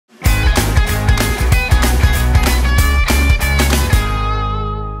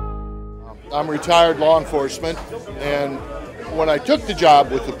I'm retired law enforcement, and when I took the job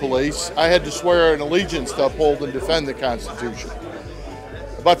with the police, I had to swear an allegiance to uphold and defend the Constitution.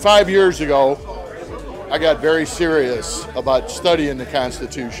 About 5 years ago, I got very serious about studying the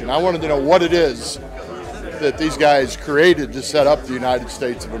Constitution. I wanted to know what it is that these guys created to set up the United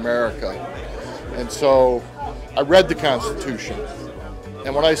States of America. And so I read the Constitution.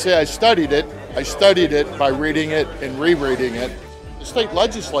 And when I say I studied it by reading it and rereading it. The state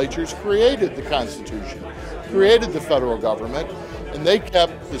legislatures created the Constitution, created the federal government, and they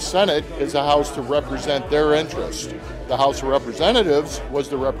kept the Senate as a house to represent their interest. The House of Representatives was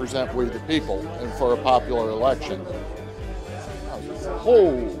to represent we the people and for a popular election.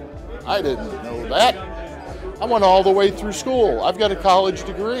 Oh, I didn't know that. I went all the way through school. I've got a college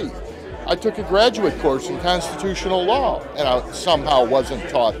degree. I took a graduate course in constitutional law, and I somehow wasn't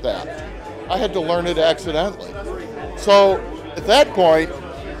taught that. I had to learn it accidentally. So at that point,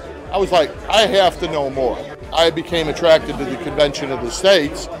 I was like, I have to know more. I became attracted to the Convention of the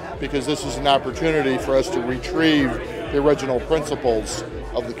States because this is an opportunity for us to retrieve the original principles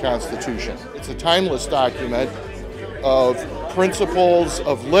of the Constitution. It's a timeless document of principles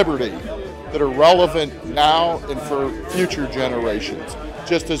of liberty that are relevant now and for future generations,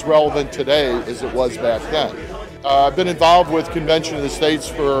 just as relevant today as it was back then. I've been involved with Convention of the States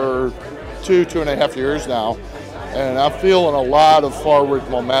for two and a half years now, and I'm feeling a lot of forward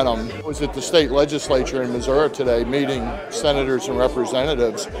momentum. I was at the state legislature in Missouri today meeting senators and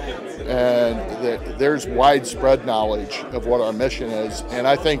representatives, and there's widespread knowledge of what our mission is, and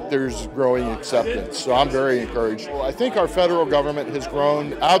I think there's growing acceptance, so I'm very encouraged. I think our federal government has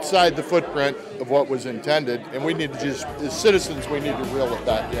grown outside the footprint of what was intended, and we need to just, as citizens, we need to reel it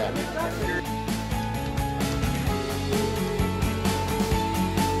back in.